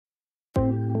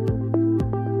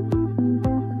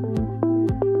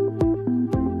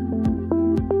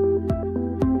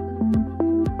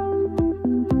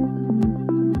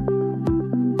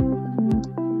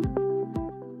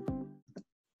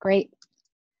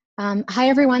Hi,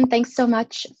 everyone. Thanks so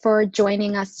much for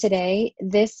joining us today.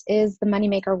 This is the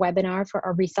MoneyMaker webinar for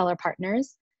our reseller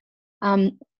partners.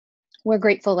 We're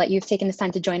grateful that you've taken this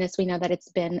time to join us. We know that it's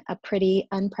been a pretty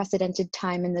unprecedented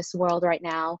time in this world right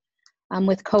now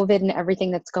with COVID and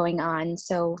everything that's going on.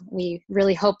 So we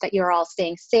really hope that you're all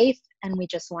staying safe. And we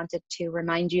just wanted to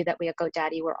remind you that we at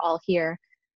GoDaddy, we're all here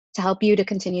to help you to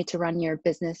continue to run your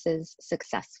businesses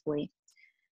successfully.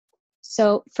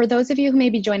 So for those of you who may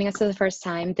be joining us for the first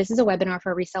time, this is a webinar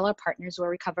for reseller partners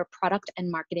where we cover product and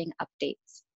marketing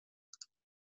updates.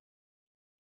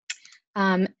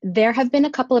 There have been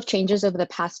a couple of changes over the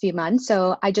past few months,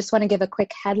 so I just want to give a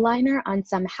quick headliner on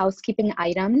some housekeeping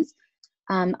items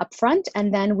up front,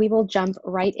 and then we will jump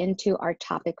right into our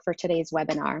topic for today's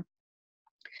webinar.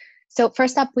 So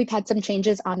first up, we've had some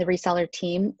changes on the reseller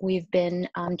team. We've been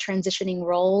transitioning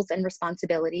roles and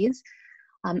responsibilities.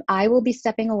 I will be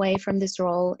stepping away from this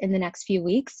role in the next few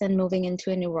weeks and moving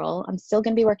into a new role. I'm still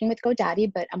going to be working with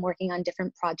GoDaddy, but I'm working on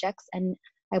different projects, and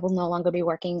I will no longer be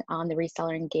working on the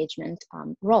reseller engagement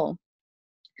role.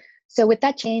 So with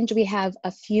that change, we have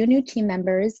a few new team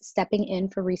members stepping in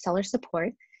for reseller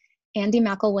support. Andy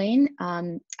McElwain,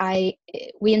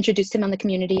 we introduced him on the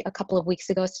community a couple of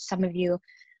weeks ago, so some of you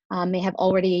may have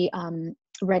already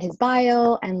read his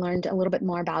bio and learned a little bit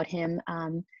more about him.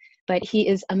 But he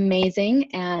is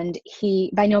amazing, and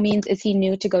he, by no means is he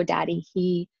new to GoDaddy.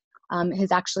 He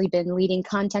has actually been leading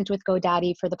content with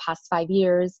GoDaddy for the past 5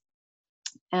 years.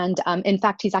 And in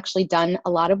fact, he's actually done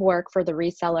a lot of work for the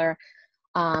reseller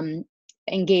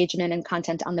engagement and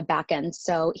content on the back end.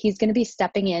 So he's going to be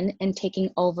stepping in and taking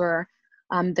over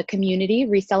the community,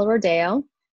 Reseller Rodeo.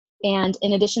 And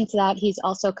in addition to that, he's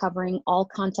also covering all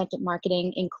content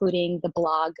marketing, including the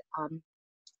blog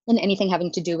and anything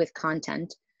having to do with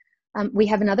content. We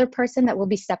have another person that will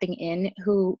be stepping in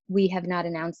who we have not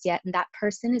announced yet, and that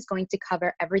person is going to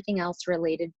cover everything else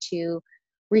related to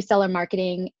reseller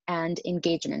marketing and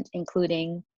engagement,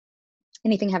 including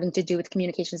anything having to do with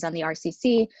communications on the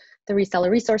RCC, the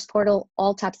reseller resource portal,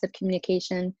 all types of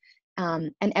communication,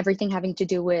 and everything having to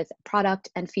do with product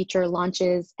and feature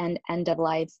launches and end of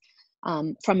lives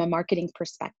from a marketing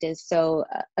perspective. So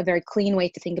a very clean way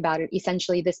to think about it.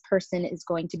 Essentially, this person is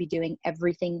going to be doing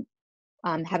everything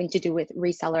having to do with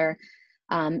reseller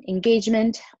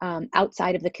engagement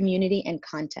outside of the community and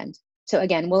content. So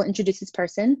again, we'll introduce this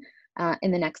person in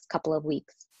the next couple of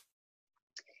weeks.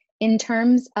 In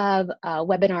terms of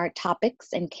webinar topics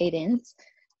and cadence,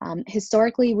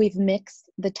 historically we've mixed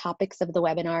the topics of the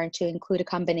webinar to include a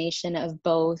combination of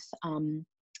both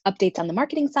updates on the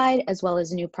marketing side as well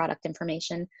as new product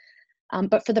information.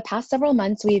 But for the past several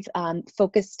months, we've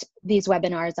focused these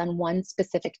webinars on one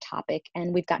specific topic,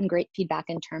 and we've gotten great feedback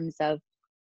in terms of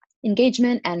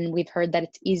engagement, and we've heard that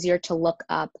it's easier to look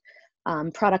up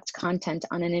product content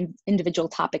on an individual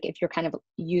topic if you're kind of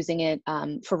using it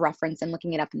for reference and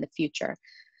looking it up in the future.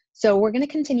 So we're going to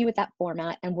continue with that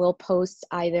format, and we'll post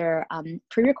either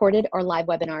pre-recorded or live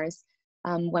webinars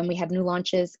when we have new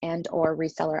launches and or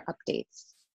reseller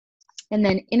updates. And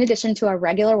then in addition to our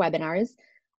regular webinars,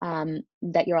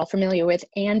 that you're all familiar with,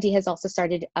 Andy has also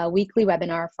started a weekly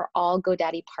webinar for all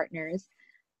GoDaddy partners.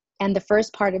 And the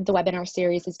first part of the webinar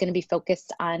series is going to be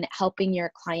focused on helping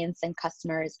your clients and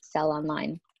customers sell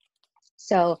online.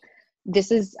 So this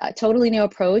is a totally new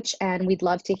approach, and we'd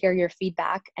love to hear your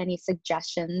feedback, any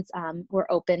suggestions.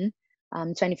 We're open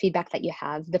to any feedback that you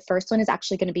have. The first one is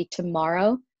actually going to be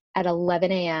tomorrow at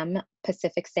 11 a.m.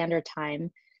 Pacific Standard Time.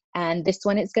 And this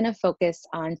one is going to focus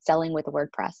on selling with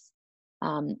WordPress.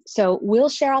 So we'll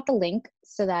share out the link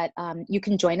so that you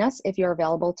can join us if you're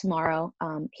available tomorrow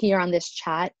here on this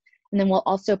chat. And then we'll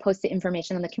also post the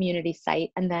information on the community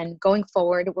site. And then going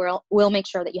forward, we'll make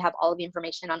sure that you have all of the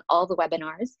information on all the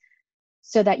webinars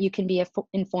so that you can be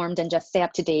informed and just stay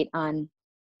up to date on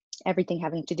everything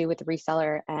having to do with the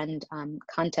reseller and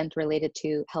content related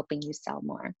to helping you sell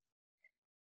more.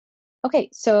 Okay,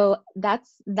 so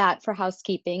that's that for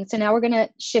housekeeping. So now we're going to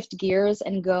shift gears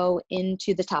and go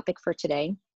into the topic for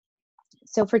today.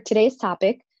 So for today's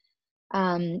topic,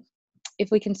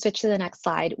 if we can switch to the next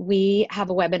slide, we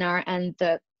have a webinar, and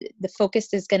the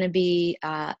focus is going to be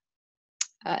a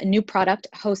new product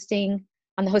hosting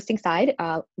on the hosting side,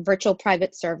 virtual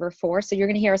private server 4. So you're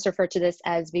going to hear us refer to this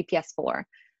as VPS4.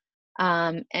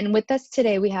 And with us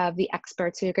today, we have the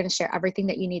experts who are going to share everything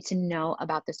that you need to know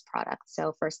about this product.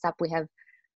 So first up, we have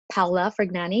Paola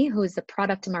Frignani, who is the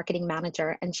product marketing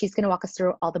manager, and she's going to walk us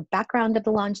through all the background of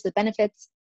the launch, the benefits,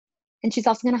 and she's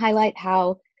also going to highlight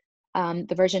how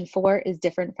the version 4 is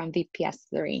different from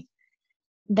VPS3.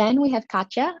 Then we have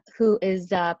Katya, who is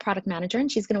the product manager,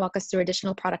 and she's going to walk us through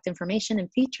additional product information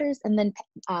and features. And then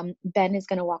Ben is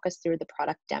going to walk us through the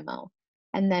product demo.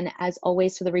 And then, as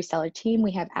always, for the reseller team,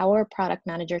 we have our product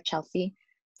manager, Chelsea,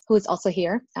 who is also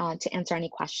here to answer any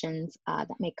questions that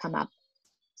may come up.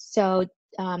 So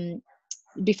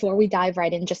before we dive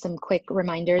right in, just some quick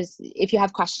reminders. If you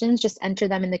have questions, just enter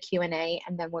them in the Q&A,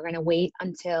 and then we're going to wait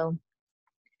until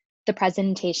the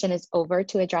presentation is over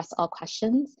to address all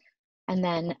questions. And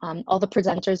then all the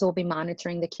presenters will be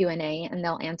monitoring the Q&A, and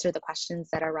they'll answer the questions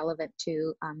that are relevant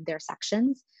to their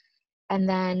sections. And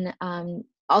then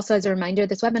also as a reminder,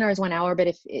 this webinar is 1 hour, but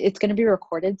if it's going to be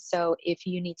recorded, so if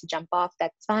you need to jump off,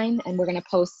 that's fine. And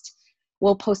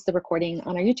we'll post the recording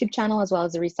on our YouTube channel as well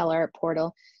as the reseller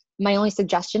portal. My only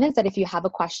suggestion is that if you have a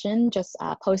question, just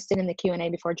post it in the Q&A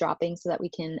before dropping so that we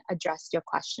can address your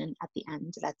question at the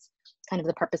end. That's kind of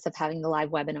the purpose of having the live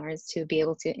webinars, to be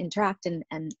able to interact and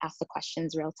ask the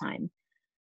questions real time.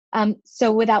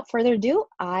 So without further ado,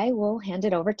 I will hand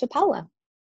it over to Paula.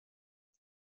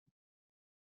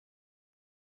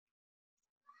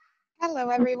 Hello,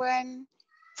 everyone.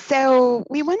 So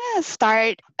we want to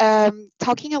start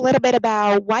talking a little bit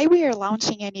about why we are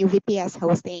launching a new VPS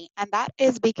hosting. And that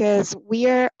is because we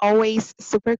are always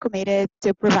super committed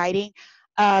to providing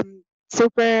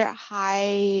super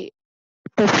high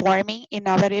performing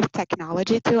innovative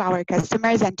technology to our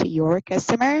customers and to your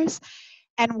customers.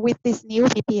 And with this new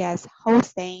VPS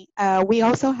hosting, we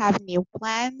also have new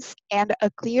plans and a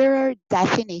clearer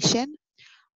definition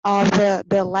of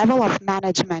the level of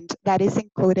management that is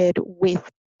included with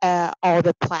all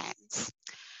the plans.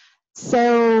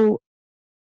 So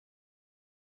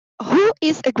who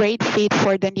is a great fit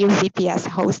for the new VPS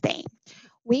hosting?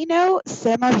 We know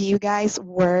some of you guys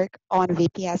work on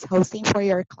VPS hosting for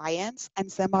your clients,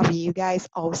 and some of you guys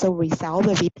also resell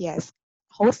the VPS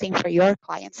hosting for your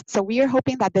clients. So we are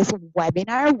hoping that this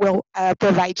webinar will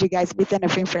provide you guys with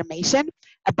enough information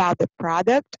about the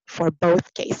product for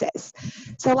both cases.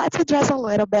 So let's address a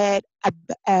little bit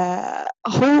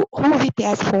who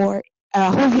VPS4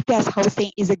 who VPS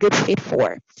hosting is a good fit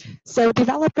for. So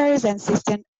developers and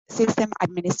system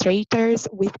administrators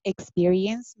with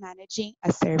experience managing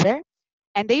a server,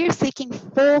 and they are seeking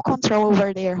full control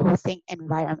over their hosting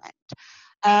environment.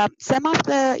 Some of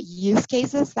the use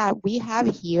cases that we have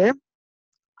here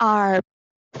are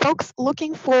folks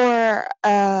looking for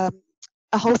a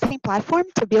hosting platform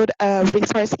to build a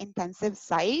resource-intensive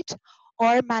site,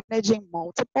 or managing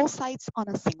multiple sites on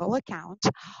a single account,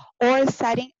 or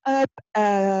setting up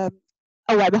a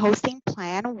web hosting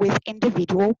plan with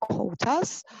individual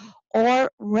quotas, or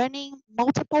running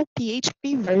multiple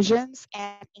PHP versions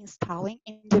and installing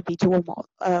individual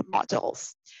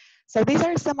modules. So these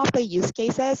are some of the use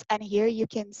cases, and here you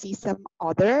can see some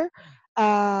other,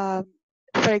 for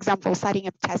example, setting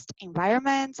up test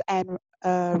environments and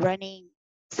running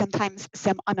sometimes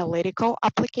some analytical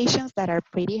applications that are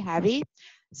pretty heavy.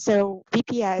 So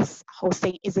VPS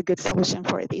hosting is a good solution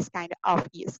for this kind of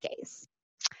use case.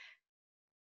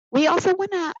 We also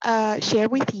want to share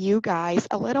with you guys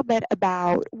a little bit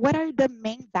about what are the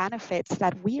main benefits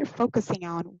that we are focusing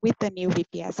on with the new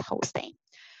VPS hosting.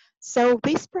 So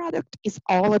this product is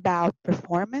all about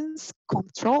performance,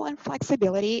 control, and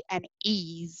flexibility, and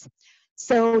ease.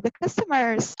 So the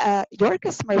customers, your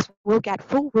customers will get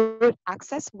full root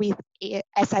access with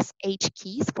SSH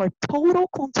keys for total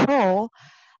control,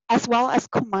 as well as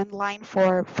command line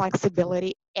for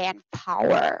flexibility and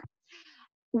power.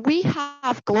 We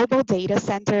have global data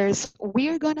centers.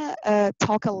 We're gonna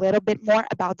talk a little bit more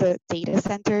about the data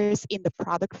centers in the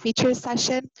product features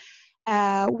session.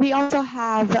 We also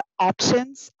have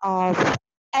options of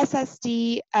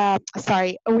SSD,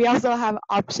 we also have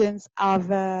options of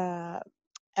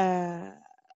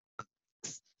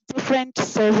different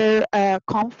server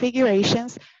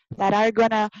configurations that are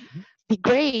gonna be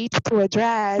great to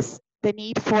address the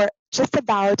need for just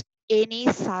about any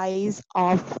size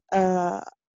of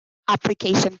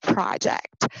application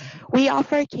project. We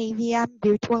offer KVM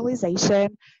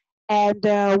virtualization, and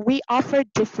we offer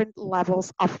different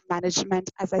levels of management.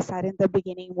 As I said in the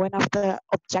beginning, one of the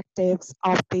objectives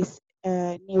of this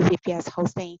new VPS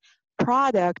hosting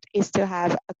product is to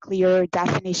have a clear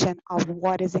definition of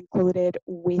what is included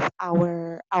with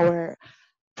our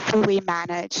fully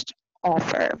managed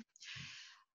offer.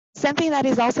 Something that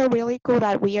is also really cool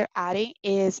that we are adding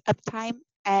is uptime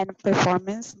and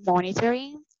performance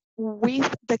monitoring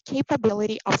with the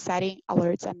capability of setting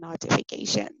alerts and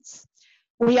notifications.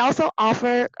 We also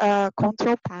offer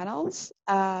control panels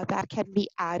that can be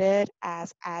added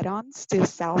as add-ons to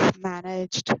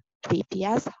self-managed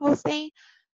VPS hosting.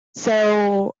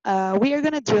 So we are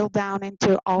going to drill down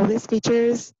into all these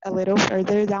features a little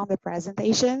further down the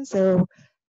presentation. So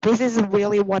this is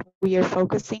really what we are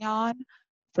focusing on: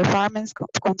 performance,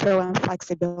 control, and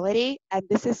flexibility. And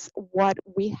this is what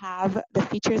we have, the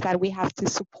features that we have to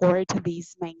support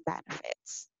these main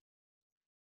benefits.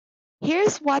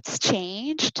 Here's what's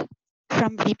changed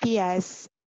from VPS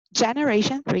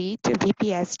Generation 3 to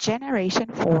VPS Generation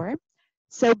 4.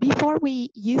 So before, we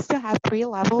used to have 3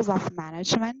 levels of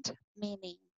management,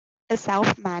 meaning a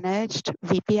self-managed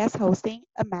VPS hosting,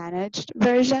 a managed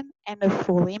version, and a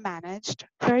fully managed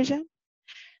version.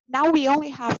 Now we only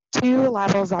have 2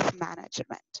 levels of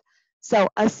management. So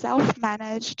a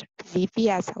self-managed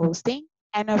VPS hosting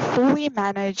and a fully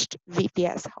managed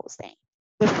VPS hosting.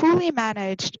 The fully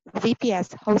managed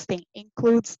VPS hosting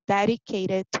includes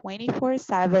dedicated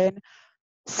 24/7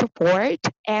 support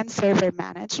and server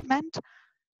management,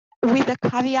 with the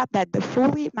caveat that the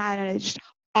fully managed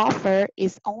offer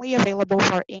is only available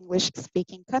for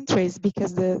English-speaking countries,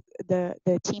 because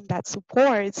the team that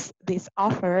supports this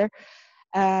offer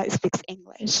speaks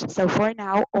English. So for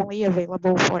now, only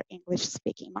available for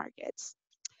English-speaking markets.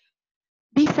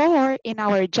 Before, in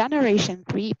our Generation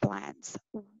 3 plans,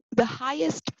 the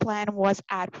highest plan was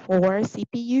at 4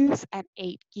 CPUs and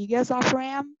 8 gigas of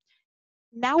RAM.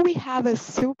 Now we have a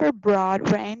super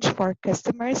broad range for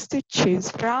customers to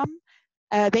choose from.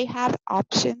 They have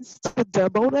options to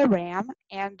double the RAM,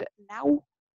 and now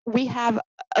we have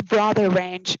a broader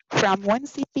range from 1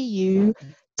 CPU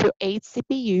to 8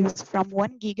 CPUs, from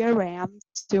 1 giga RAM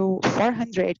to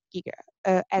 400 giga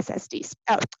SSDs,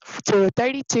 to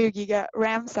 32 giga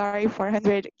RAM,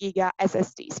 400 giga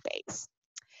SSD space.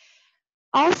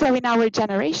 Also, in our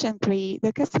Generation 3,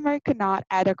 the customer could not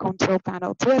add a control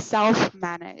panel to a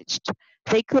self-managed.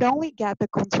 They could only get the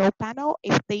control panel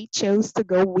if they chose to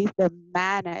go with the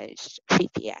managed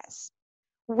VPS.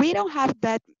 We don't have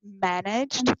that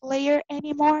managed layer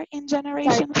anymore in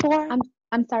Generation 4.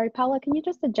 I'm sorry, Paula, can you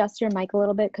just adjust your mic a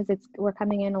little bit, because we're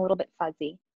coming in a little bit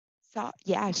fuzzy. So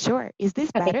yeah, sure. Is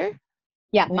this Okay. better?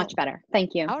 Yeah, much better.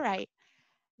 Thank you. All right.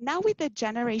 Now with the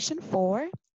Generation 4,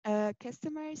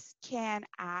 customers can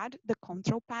add the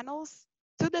control panels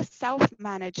to the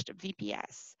self-managed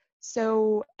VPS.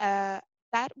 So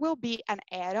that will be an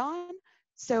add-on.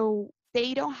 So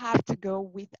they don't have to go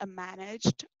with a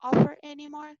managed offer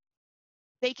anymore.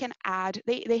 They can add,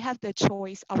 they have the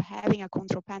choice of having a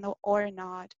control panel or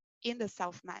not in the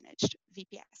self-managed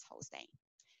VPS hosting.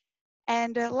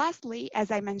 And lastly, as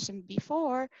I mentioned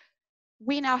before,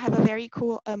 we now have a very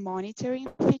cool monitoring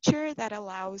feature that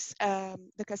allows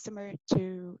the customer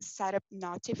to set up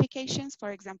notifications,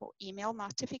 for example, email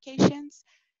notifications.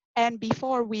 And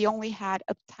before, we only had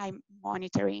uptime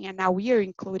monitoring, and now we are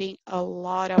including a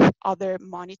lot of other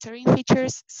monitoring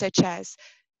features, such as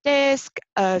disk,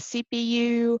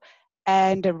 CPU,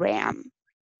 and RAM.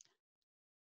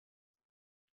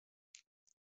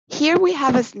 Here we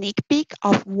have a sneak peek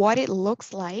of what it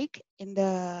looks like in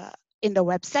the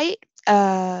website.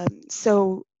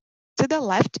 So to the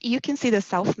left, you can see the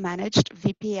self-managed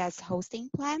VPS hosting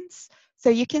plans. So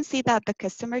you can see that the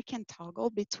customer can toggle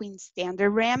between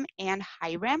standard RAM and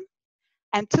high RAM.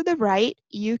 And to the right,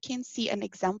 you can see an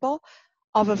example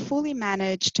of a fully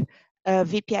managed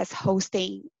VPS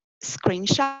hosting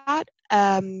screenshot.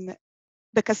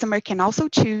 The customer can also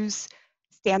choose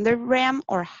standard RAM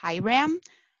or high RAM,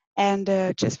 and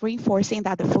just reinforcing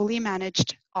that the fully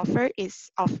managed offer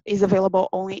is available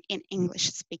only in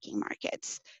English-speaking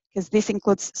markets, because this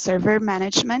includes server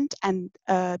management, and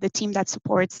the team that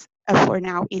supports for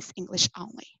now is English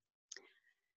only.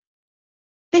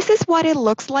 This is what it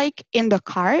looks like in the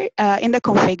cart, in the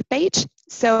config page.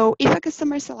 So if a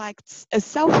customer selects a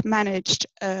self-managed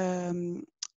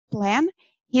plan,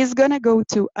 he's going to go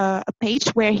to a page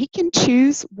where he can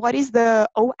choose what is the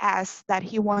OS that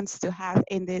he wants to have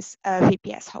in this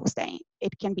VPS hosting.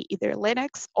 It can be either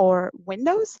Linux or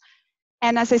Windows.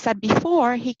 And as I said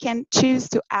before, he can choose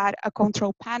to add a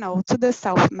control panel to the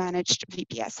self-managed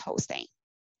VPS hosting.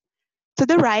 To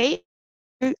the right,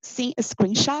 you see a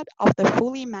screenshot of the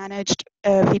fully managed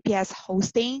VPS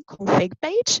hosting config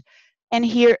page. And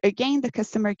here again, the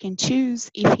customer can choose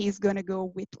if he's going to go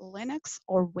with Linux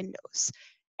or Windows.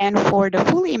 And for the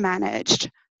fully managed,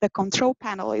 the control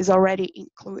panel is already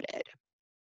included.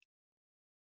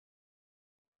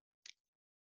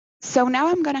 So now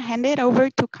I'm going to hand it over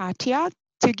to Katya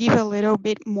to give a little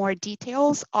bit more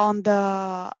details on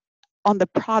the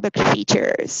product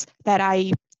features that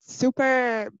I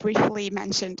super briefly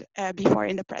mentioned before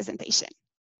in the presentation.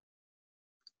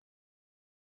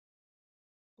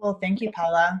 Well, thank you,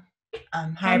 Paula.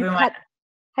 Hi, everyone.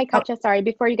 Hi, Katya. Sorry,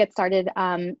 before you get started,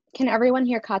 can everyone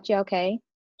hear Katya okay?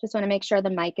 Just want to make sure the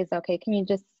mic is okay. Can you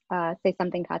just say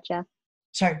something, Katya?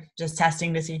 Sure, just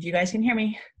testing to see if you guys can hear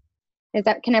me.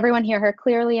 Can everyone hear her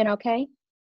clearly and okay?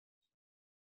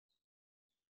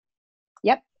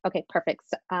 Yep, okay, perfect.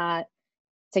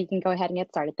 So you can go ahead and get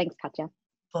started. Thanks, Katya.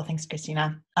 Well, thanks,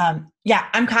 Christina. Yeah,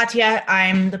 I'm Katya.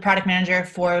 I'm the product manager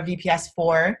for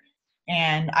VPS4,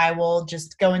 and I will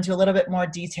just go into a little bit more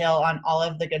detail on all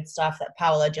of the good stuff that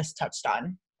Paola just touched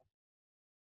on.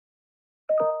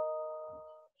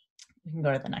 We can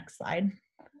go to the next slide.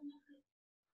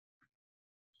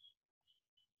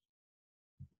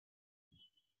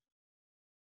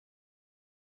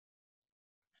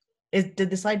 Did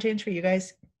the slide change for you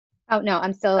guys? Oh no,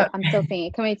 I'm still seeing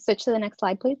it. Can we switch to the next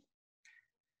slide, please?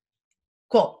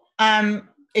 Cool.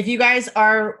 If you guys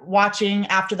are watching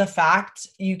after the fact,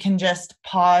 you can just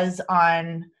pause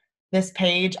on this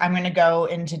page. I'm going to go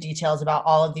into details about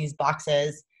all of these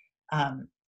boxes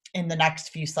in the next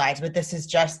few slides, but this is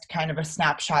just kind of a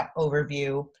snapshot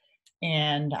overview,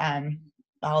 and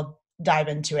I'll dive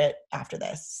into it after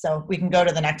this. So we can go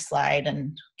to the next slide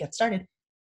and get started.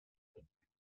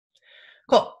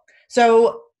 Cool.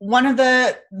 So one of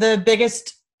the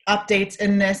biggest updates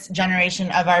in this generation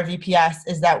of our VPS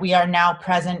is that we are now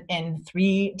present in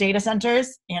 3 data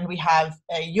centers, and we have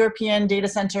a European data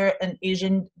center, an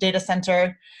Asian data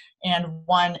center, and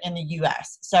one in the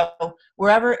US. So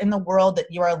wherever in the world that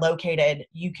you are located,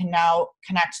 you can now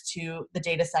connect to the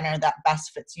data center that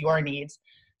best fits your needs.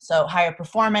 So higher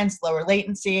performance, lower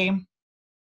latency,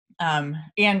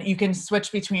 and you can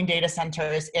switch between data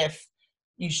centers if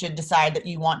you should decide that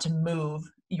you want to move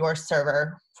your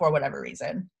server for whatever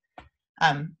reason.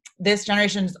 This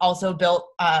generation is also built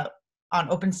on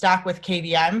OpenStack with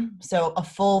KVM, so a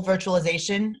full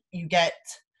virtualization. You get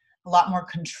a lot more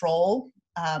control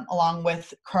along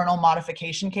with kernel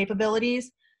modification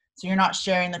capabilities. So you're not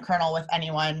sharing the kernel with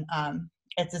anyone.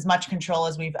 It's as much control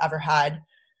as we've ever had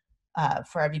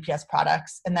for our VPS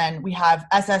products. And then we have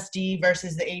SSD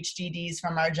versus the HDDs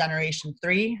from our generation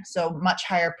 3, so much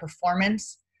higher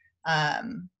performance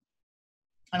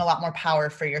and a lot more power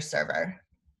for your server.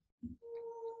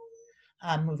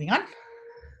 Moving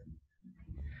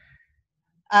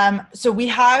on. So we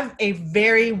have a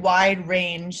very wide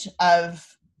range of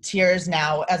tiers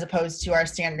now, as opposed to our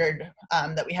standard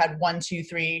that we had 1, 2,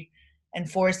 3, and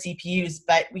 4 CPUs,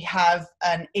 but we have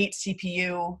an 8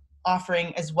 CPU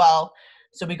offering as well.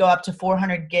 So we go up to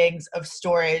 400 gigs of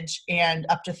storage and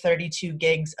up to 32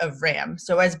 gigs of RAM.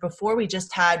 So as before, we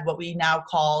just had what we now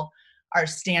call our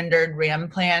standard RAM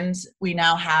plans. We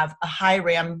now have a high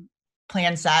RAM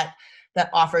plan set that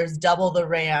offers double the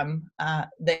RAM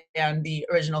than the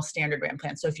original standard RAM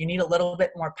plan. So if you need a little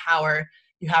bit more power,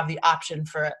 you have the option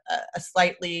for a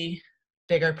slightly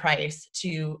bigger price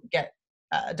to get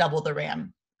double the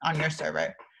RAM on your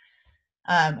server.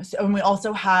 And we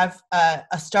also have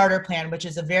a starter plan, which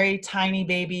is a very tiny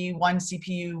baby, 1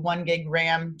 CPU, 1 gig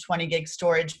RAM, 20 gig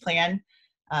storage plan.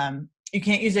 You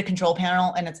can't use a control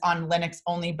panel, and it's on Linux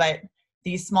only, but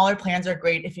these smaller plans are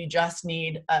great if you just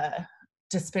need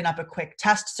to spin up a quick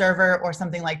test server or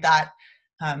something like that.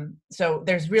 So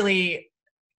there's really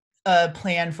a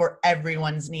plan for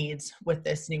everyone's needs with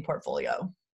this new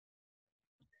portfolio.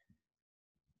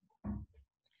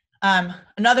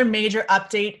 Another major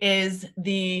update is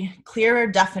the clearer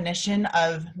definition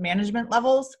of management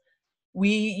levels.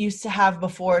 We used to have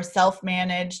before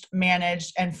self-managed,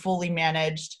 managed, and fully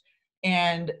managed.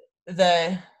 And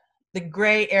the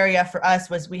gray area for us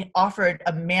was we offered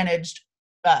a managed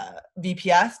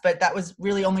VPS, but that was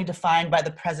really only defined by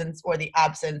the presence or the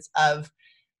absence of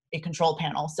a control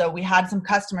panel. So we had some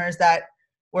customers that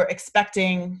were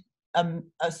expecting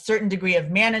a certain degree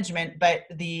of management, but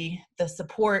the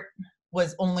support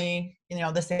was only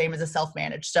the same as a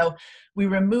self-managed. So we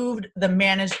removed the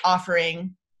managed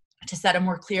offering to set a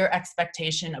more clear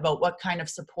expectation about what kind of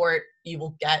support you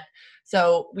will get.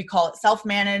 So we call it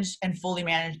self-managed and fully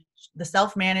managed. The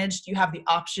self-managed, you have the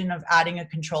option of adding a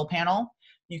control panel.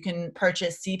 You can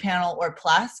purchase cPanel or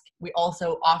Plesk. We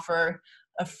also offer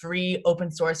a free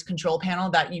open source control panel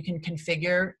that you can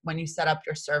configure when you set up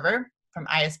your server from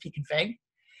ISP config.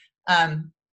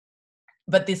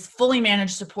 But this fully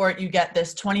managed support, you get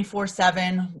this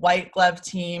 24/7 white glove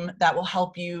team that will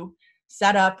help you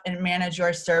set up and manage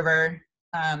your server.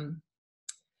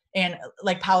 And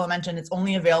like Paola mentioned, it's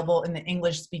only available in the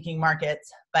English speaking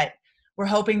markets, but we're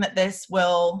hoping that this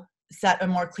will set a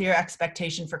more clear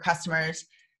expectation for customers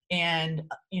and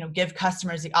give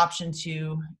customers the option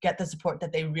to get the support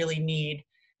that they really need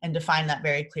and define that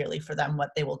very clearly for them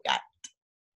what they will get.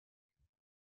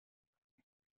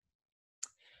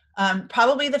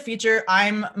 Probably the feature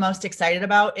I'm most excited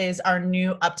about is our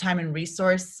new uptime and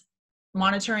resource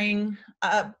monitoring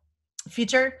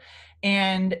feature.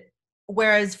 And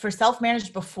whereas for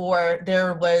self-managed before,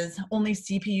 there was only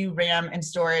CPU, RAM, and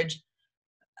storage.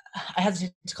 I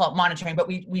hesitate to call it monitoring, but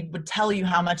we would tell you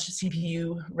how much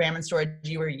CPU, RAM, and storage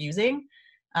you were using.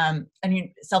 And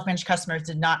self-managed customers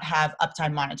did not have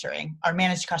uptime monitoring. Our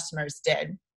managed customers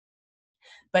did.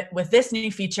 But with this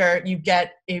new feature, you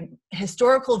get a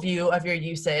historical view of your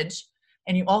usage,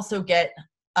 and you also get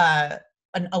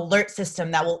an alert system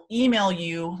that will email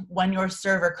you when your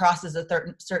server crosses a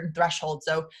certain threshold.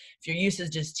 So if your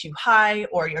usage is too high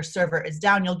or your server is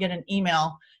down, you'll get an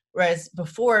email. Whereas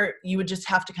before, you would just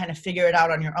have to kind of figure it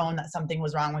out on your own that something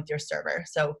was wrong with your server.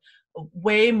 So a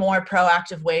way more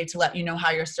proactive way to let you know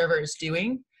how your server is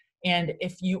doing. And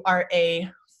if you are a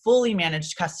fully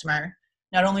managed customer,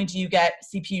 not only do you get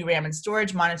CPU, RAM, and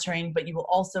storage monitoring, but you will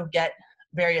also get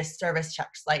various service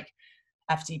checks like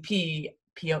FTP,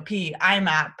 POP,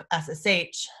 IMAP,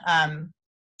 SSH.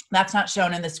 That's not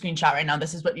shown in the screenshot right now.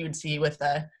 This is what you would see with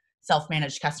the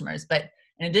self-managed customers. But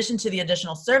in addition to the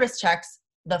additional service checks,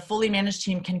 the fully managed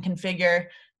team can configure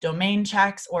domain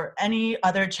checks or any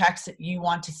other checks that you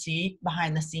want to see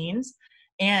behind the scenes.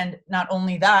 And not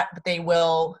only that, but they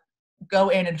will go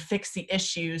in and fix the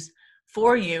issues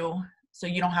for you so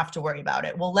you don't have to worry about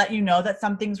it. We'll let you know that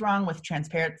something's wrong with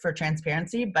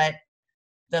transparency, but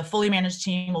the fully managed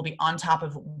team will be on top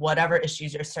of whatever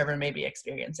issues your server may be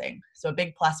experiencing. So a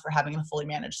big plus for having a fully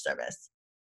managed service.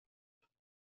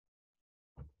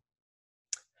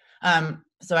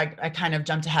 So I kind of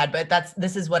jumped ahead, but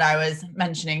this is what I was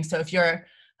mentioning. So if you're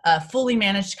a fully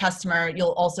managed customer,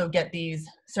 you'll also get these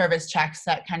service checks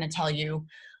that kind of tell you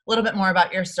a little bit more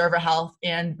about your server health,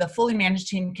 and the fully managed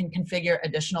team can configure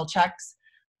additional checks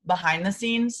behind the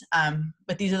scenes,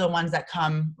 but these are the ones that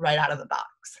come right out of the box.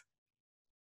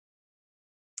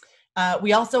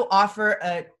 We also offer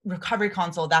a recovery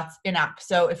console that's in-app.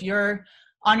 So if you're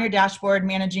on your dashboard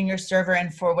managing your server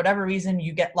and for whatever reason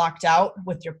you get locked out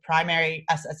with your primary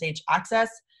SSH access,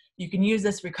 you can use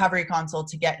this recovery console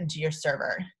to get into your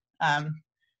server,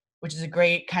 which is a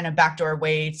great kind of backdoor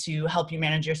way to help you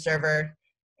manage your server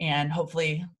and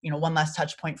hopefully, one less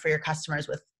touch point for your customers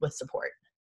with support.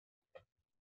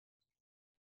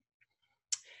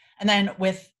 And then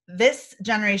with this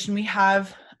generation, we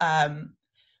have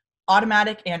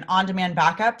automatic and on-demand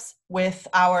backups. With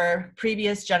our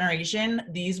previous generation,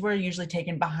 these were usually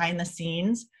taken behind the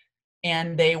scenes,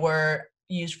 and they were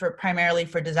used primarily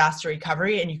for disaster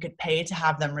recovery, and you could pay to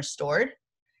have them restored.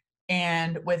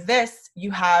 And with this,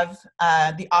 you have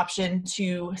the option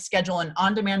to schedule an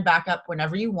on-demand backup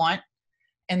whenever you want.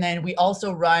 And then we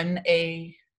also run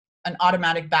an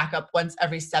automatic backup once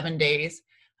every 7 days,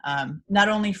 not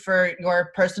only for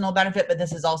your personal benefit, but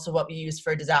this is also what we use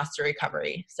for disaster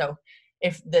recovery. So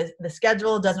if the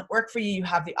schedule doesn't work for you, you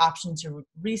have the option to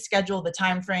reschedule the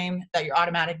time frame that your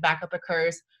automatic backup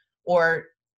occurs, or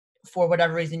for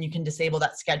whatever reason, you can disable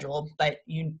that schedule, but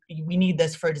we need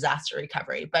this for disaster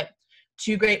recovery. But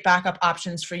 2 great backup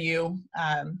options for you,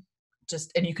 and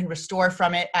you can restore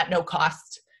from it at no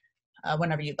cost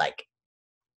whenever you'd like.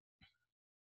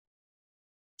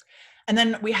 And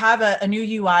then we have a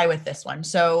new UI with this one.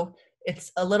 So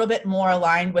it's a little bit more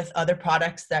aligned with other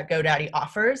products that GoDaddy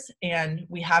offers. And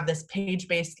we have this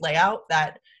page-based layout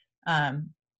that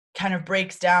kind of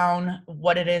breaks down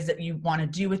what it is that you want to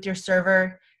do with your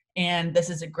server. And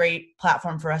this is a great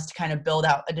platform for us to kind of build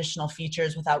out additional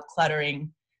features without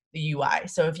cluttering the UI.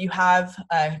 So if you have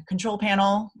a control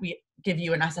panel, we give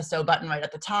you an SSO button right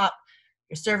at the top.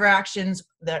 Your server actions,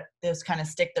 those kind of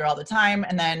stick there all the time.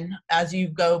 And then as you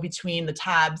go between the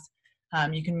tabs,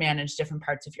 you can manage different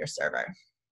parts of your server.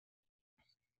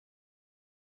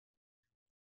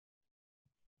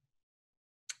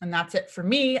 And that's it for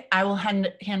me. I will hand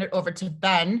it over to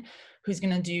Ben, who's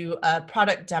going to do a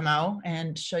product demo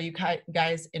and show you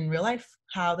guys in real life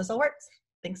how this all works.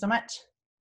 Thanks so much.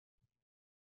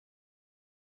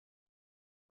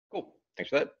 Cool. Thanks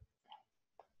for that.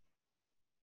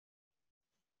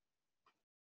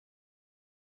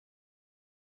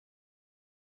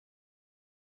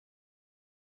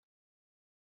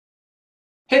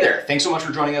 Hey there, thanks so much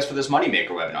for joining us for this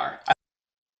MoneyMaker webinar.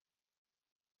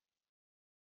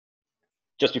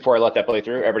 Just before I let that play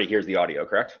through, everybody hears the audio,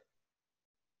 correct?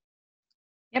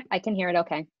 Yep, I can hear it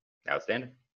okay.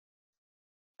 Outstanding.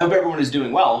 I hope everyone is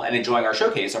doing well and enjoying our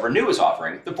showcase of our newest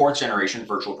offering, the 4th generation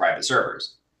virtual private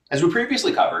servers. As we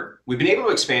previously covered, we've been able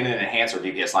to expand and enhance our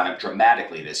VPS lineup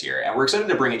dramatically this year, and we're excited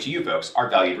to bring it to you folks, our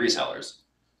valued resellers.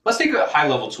 Let's take a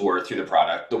high-level tour through the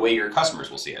product the way your customers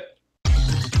will see it.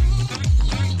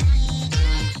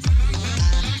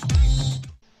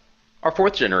 Our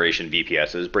 4th generation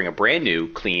VPSs bring a brand new,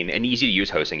 clean, and easy to use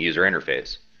hosting user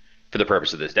interface. For the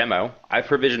purpose of this demo, I've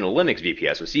provisioned a Linux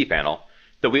VPS with cPanel,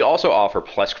 though we also offer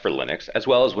Plesk for Linux, as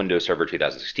well as Windows Server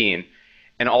 2016,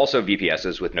 and also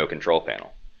VPSs with no control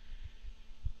panel.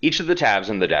 Each of the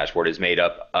tabs in the dashboard is made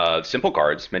up of simple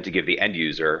cards meant to give the end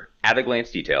user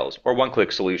at-a-glance details or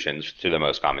one-click solutions to the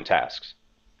most common tasks.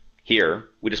 Here,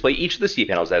 we display each of the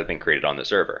cPanels that have been created on the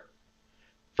server.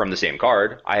 From the same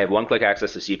card, I have one-click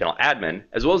access to cPanel admin,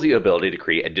 as well as the ability to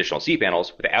create additional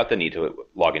cPanels without the need to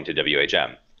log into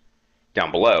WHM.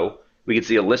 Down below, we can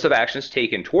see a list of actions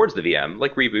taken towards the VM,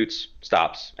 like reboots,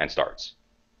 stops, and starts.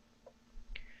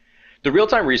 The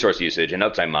real-time resource usage and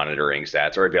uptime monitoring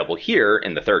stats are available here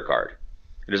in the 3rd card.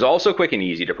 It is also quick and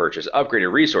easy to purchase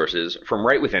upgraded resources from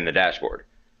right within the dashboard.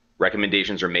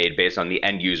 Recommendations are made based on the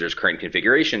end user's current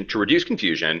configuration to reduce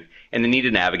confusion and the need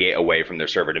to navigate away from their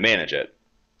server to manage it.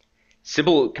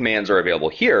 Simple commands are available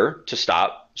here to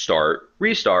stop, start,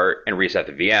 restart, and reset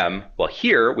the VM, while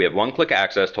here we have one-click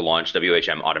access to launch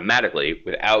WHM automatically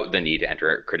without the need to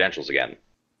enter credentials again.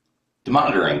 The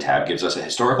Monitoring tab gives us a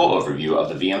historical overview of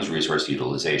the VM's resource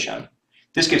utilization.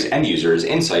 This gives end users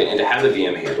insight into how the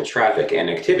VM handles traffic and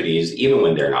activities even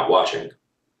when they're not watching.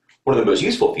 One of the most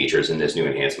useful features in this new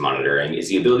enhanced monitoring is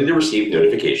the ability to receive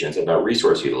notifications about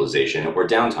resource utilization or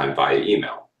downtime via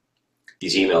email.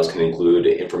 These emails can include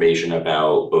information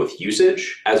about both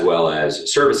usage as well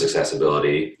as service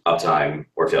accessibility, uptime,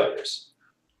 or failures.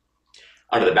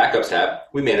 Under the Backups tab,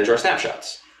 we manage our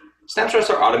snapshots. Snapshots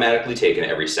are automatically taken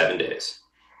every 7 days.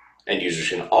 End users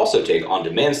can also take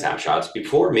on-demand snapshots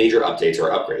before major updates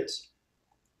or upgrades.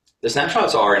 The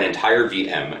snapshots are an entire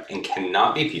VM and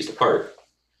cannot be pieced apart.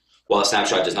 While a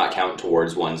snapshot does not count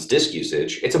towards one's disk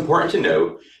usage, it's important to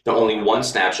note that only one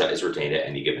snapshot is retained at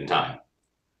any given time.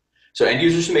 So end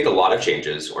users who make a lot of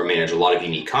changes or manage a lot of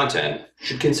unique content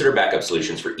should consider backup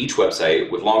solutions for each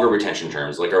website with longer retention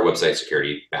terms like our website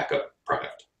security backup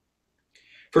product.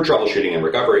 For troubleshooting and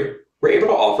recovery, we're able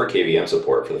to offer KVM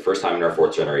support for the first time in our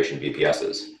 4th generation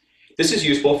VPSs. This is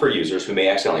useful for users who may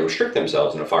accidentally restrict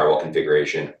themselves in a firewall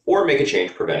configuration or make a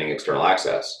change preventing external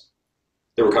access.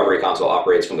 The recovery console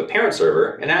operates from the parent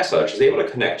server and as such is able to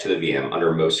connect to the VM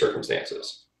under most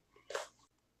circumstances.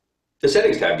 The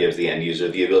Settings tab gives the end user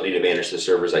the ability to manage the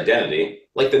server's identity,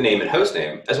 like the name and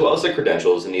hostname, as well as the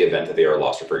credentials in the event that they are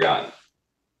lost or forgotten.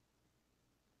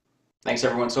 Thanks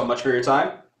everyone so much for your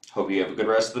time. Hope you have a good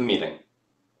rest of the meeting.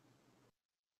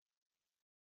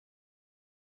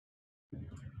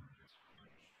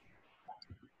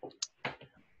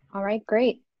 All right,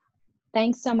 great.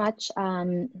 Thanks so much,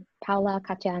 Paula,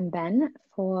 Katya, and Ben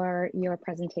for your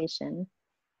presentation.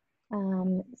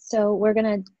 So we're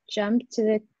gonna jump to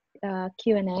the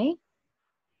Q&A.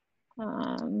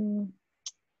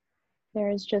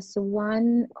 There's just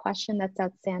one question that's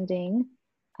outstanding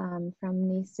from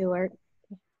Nee Stewart.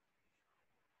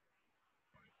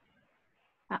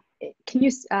 Do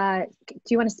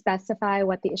you want to specify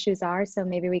what the issues are so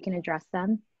maybe we can address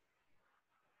them?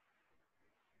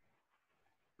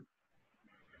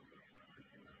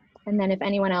 And then if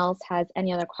anyone else has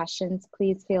any other questions,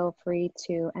 please feel free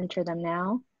to enter them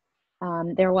now.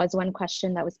 There was one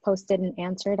question that was posted and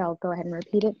answered. I'll go ahead and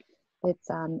repeat it. It's,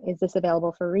 is this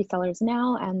available for resellers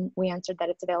now? And we answered that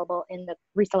it's available in the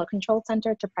Reseller Control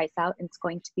Center to price out, and it's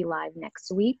going to be live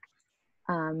next week.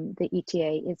 The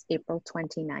ETA is April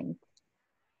 29th.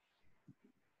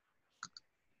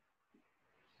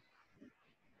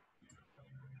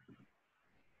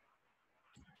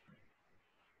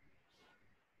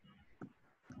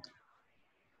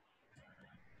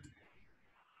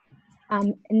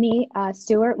 Nee,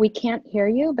 Stuart, we can't hear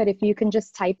you, but if you can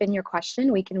just type in your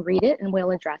question, we can read it and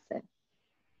we'll address it.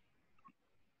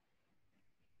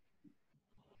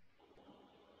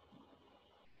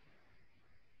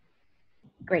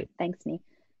 Great, thanks, Nee.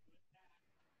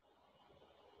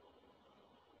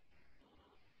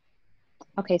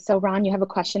 Okay, so Ron, you have a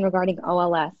question regarding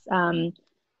OLS.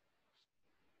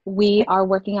 We are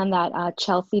working on that.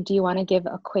 Chelsea, do you want to give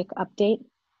a quick update?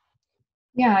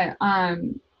 Yeah,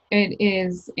 it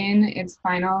is in its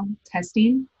final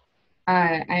testing.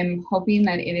 I'm hoping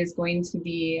that it is going to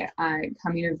be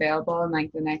coming available in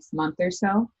like the next month or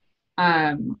so.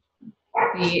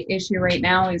 The issue right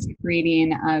now is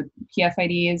creating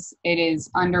PFIDs. It is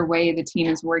underway. The team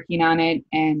is working on it,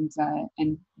 and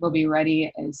will be ready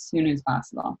as soon as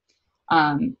possible.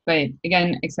 But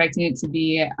again, expecting it to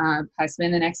be possible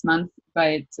in the next month,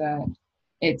 but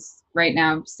it's right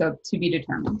now still to be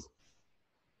determined.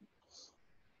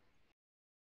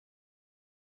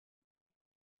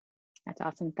 That's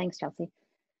awesome. Thanks, Chelsea.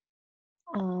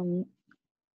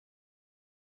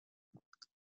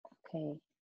 Okay.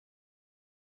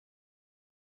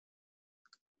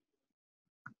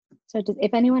 So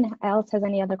if anyone else has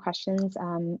any other questions,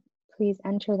 please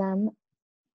enter them.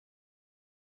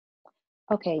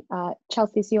 Okay,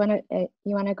 Chelsea, so you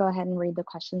wanna go ahead and read the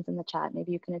questions in the chat?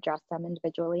 Maybe you can address them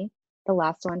individually. The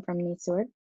last one from me, Stuart.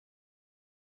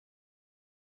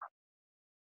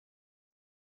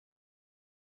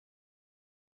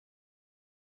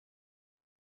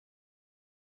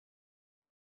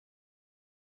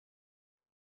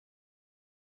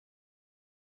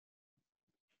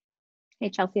 Hey,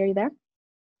 Chelsea, are you there?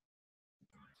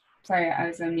 Sorry, I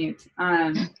was on mute.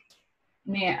 I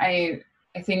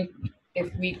think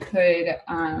if we could,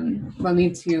 we'll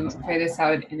need to figure this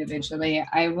out individually.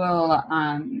 I will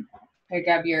pick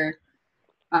up your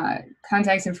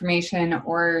contact information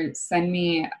or send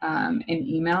me an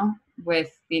email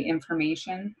with the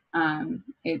information.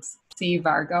 It's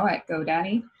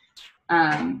cvargo@GoDaddy.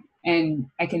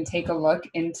 And I can take a look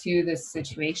into this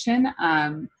situation.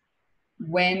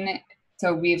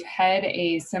 So we've had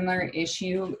a similar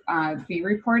issue be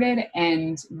reported,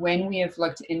 and when we have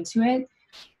looked into it,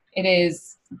 it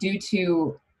is due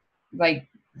to, like,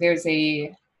 there's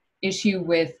a issue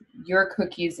with your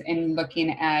cookies and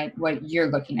looking at what you're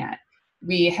looking at.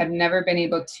 We have never been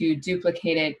able to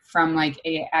duplicate it from like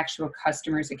a actual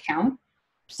customer's account.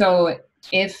 So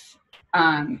if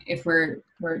we're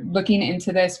looking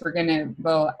into this,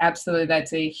 well, absolutely,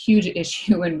 that's a huge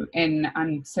issue, and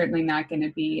I'm certainly not going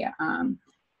to be,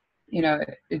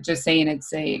 just saying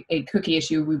it's a cookie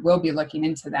issue. We will be looking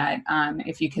into that.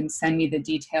 If you can send me the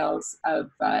details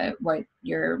of what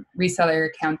your reseller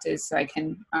account is, so I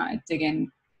can dig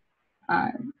in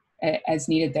as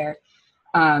needed there.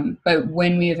 But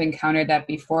when we have encountered that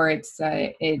before,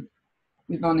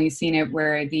 we've only seen it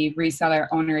where the reseller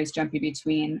owner is jumping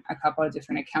between a couple of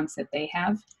different accounts that they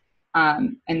have,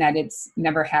 and that it's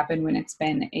never happened when it's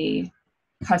been a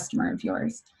customer of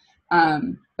yours.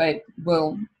 But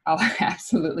I'll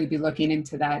absolutely be looking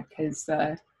into that, because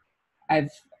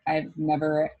I've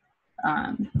never,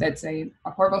 that's a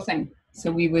horrible thing.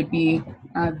 So we would be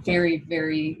very,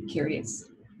 very curious.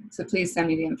 So please send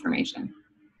me the information.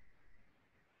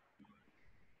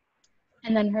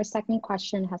 And then her second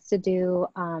question has to do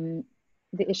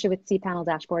the issue with cPanel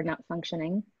dashboard not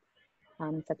functioning,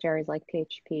 such areas like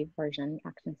PHP version,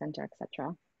 Action Center,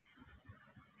 etc.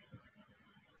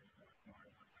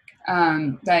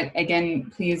 That again,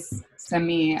 please send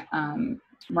me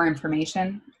more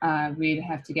information. We'd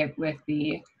have to get with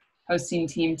the hosting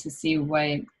team to see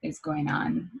what is going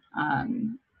on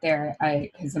there,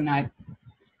 because I'm not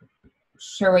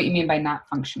sure what you mean by not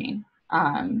functioning.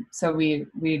 So we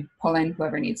pull in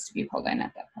whoever needs to be pulled in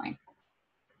at that point.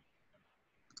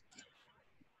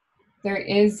 There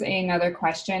is another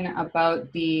question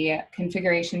about the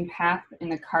configuration path in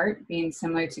the cart being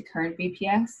similar to current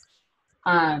VPS.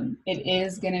 It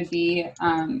is going to be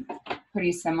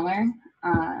pretty similar.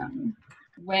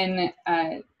 When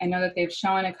I know that they've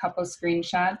shown a couple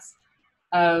screenshots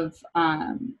of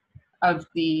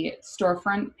the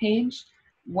storefront page.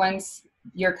 Once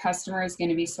your customer is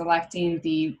going to be selecting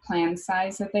the plan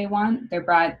size that they want, they're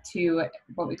brought to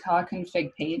what we call a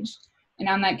config page. And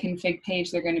on that config page,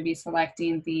 they're going to be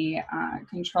selecting the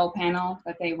control panel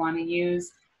that they want to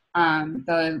use,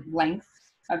 the length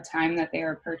of time that they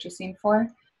are purchasing for,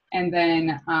 and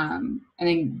then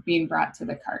being brought to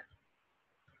the cart.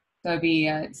 So it'd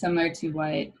be similar to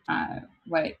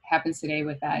what happens today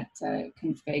with that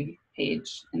config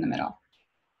page in the middle.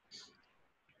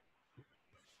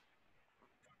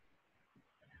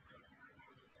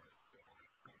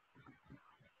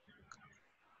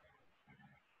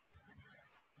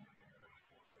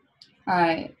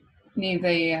 The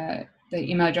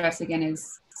email address again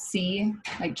is C,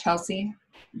 like Chelsea,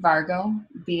 Vargo,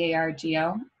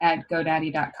 VARGO,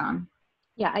 @GoDaddy.com.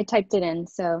 Yeah, I typed it in,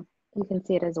 so you can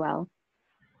see it as well.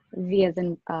 V as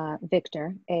in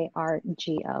Victor,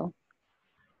 ARGO.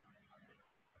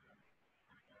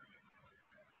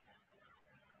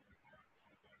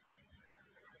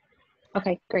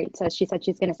 Okay, great. So she said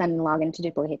she's going to send a login to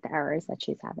duplicate the errors that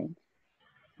she's having.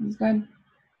 That's good.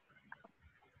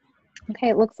 Okay,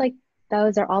 it looks like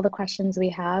those are all the questions we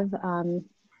have.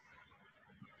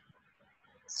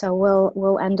 So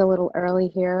we'll end a little early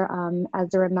here.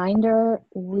 As a reminder,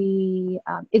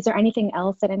 is there anything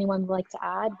else that anyone would like to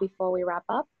add before we wrap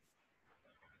up?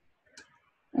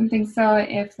 I don't think so.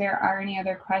 If there are any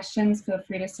other questions, feel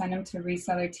free to send them to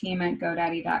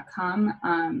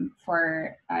resellerteam@godaddy.com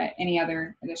for any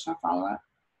other additional follow-up.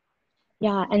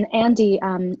 Yeah, and Andy,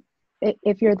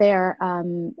 if you're there,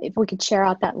 if we could share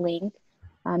out that link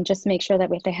just make sure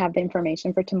that if they have the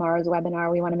information for tomorrow's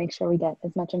webinar, we want to make sure we get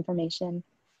as much information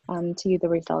to you, the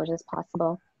resellers, as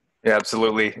possible. Yeah,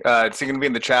 absolutely. It's going to be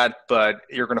in the chat, but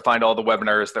you're going to find all the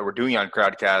webinars that we're doing on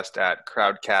Crowdcast at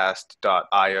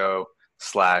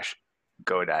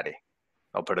crowdcast.io/GoDaddy.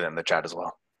 I'll put it in the chat as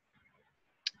well.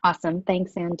 Awesome.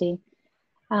 Thanks, Andy.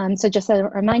 So just a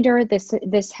reminder,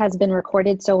 this has been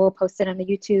recorded, so we'll post it on the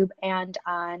YouTube and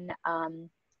on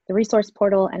the resource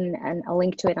portal and a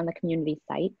link to it on the community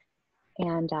site.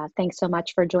 And thanks so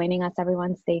much for joining us,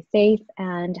 everyone. Stay safe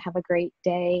and have a great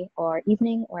day or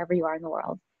evening wherever you are in the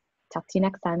world. Talk to you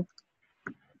next time.